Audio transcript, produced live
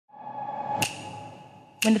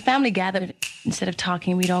When the family gathered, instead of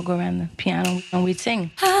talking, we'd all go around the piano and we'd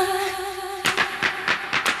sing.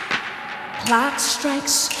 Clock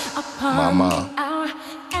strikes upon my mom,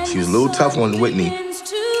 she was a little tough on Whitney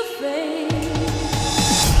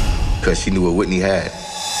because she knew what Whitney had.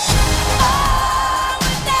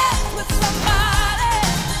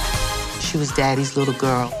 She was Daddy's little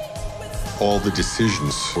girl. All the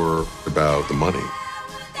decisions were about the money.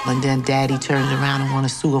 And then Daddy turned around and wanted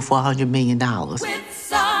to sue her for $100 million. with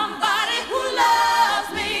somebody who loves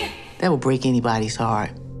me. That would break anybody's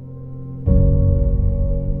heart.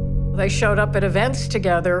 They showed up at events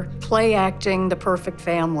together, play acting the perfect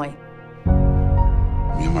family.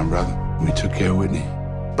 Me and my brother, we took care of Whitney.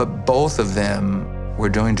 But both of them were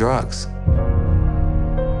doing drugs.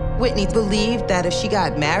 Whitney believed that if she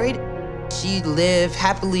got married, she'd live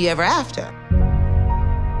happily ever after.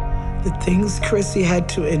 The things Chrissy had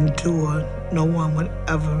to endure, no one would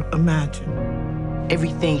ever imagine.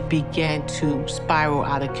 Everything began to spiral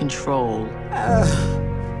out of control.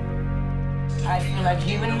 I feel like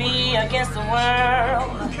you and me against the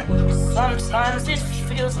world. Sometimes it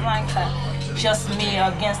feels like just me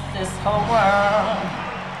against this whole world.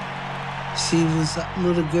 She was a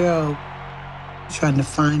little girl trying to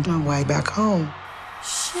find her way back home.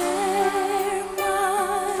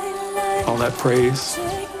 All that praise,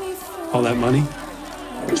 all that money.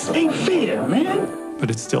 This ain't fair, man. But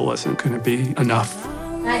it still wasn't going to be enough.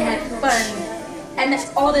 I had fun, and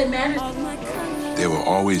that's all that matters. There were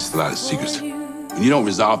always a lot of secrets. When you don't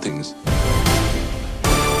resolve things,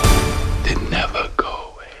 they never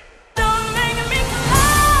go away. Don't make me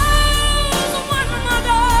close one more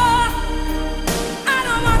door. I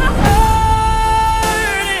don't wanna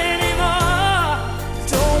hurt anymore.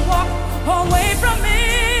 Don't walk away from me.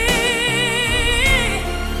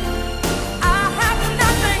 I have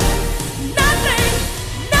nothing.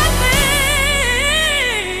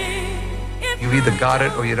 You either got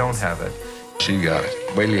it or you don't have it. She got it.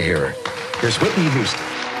 Wait till you hear her. Here's Whitney Houston.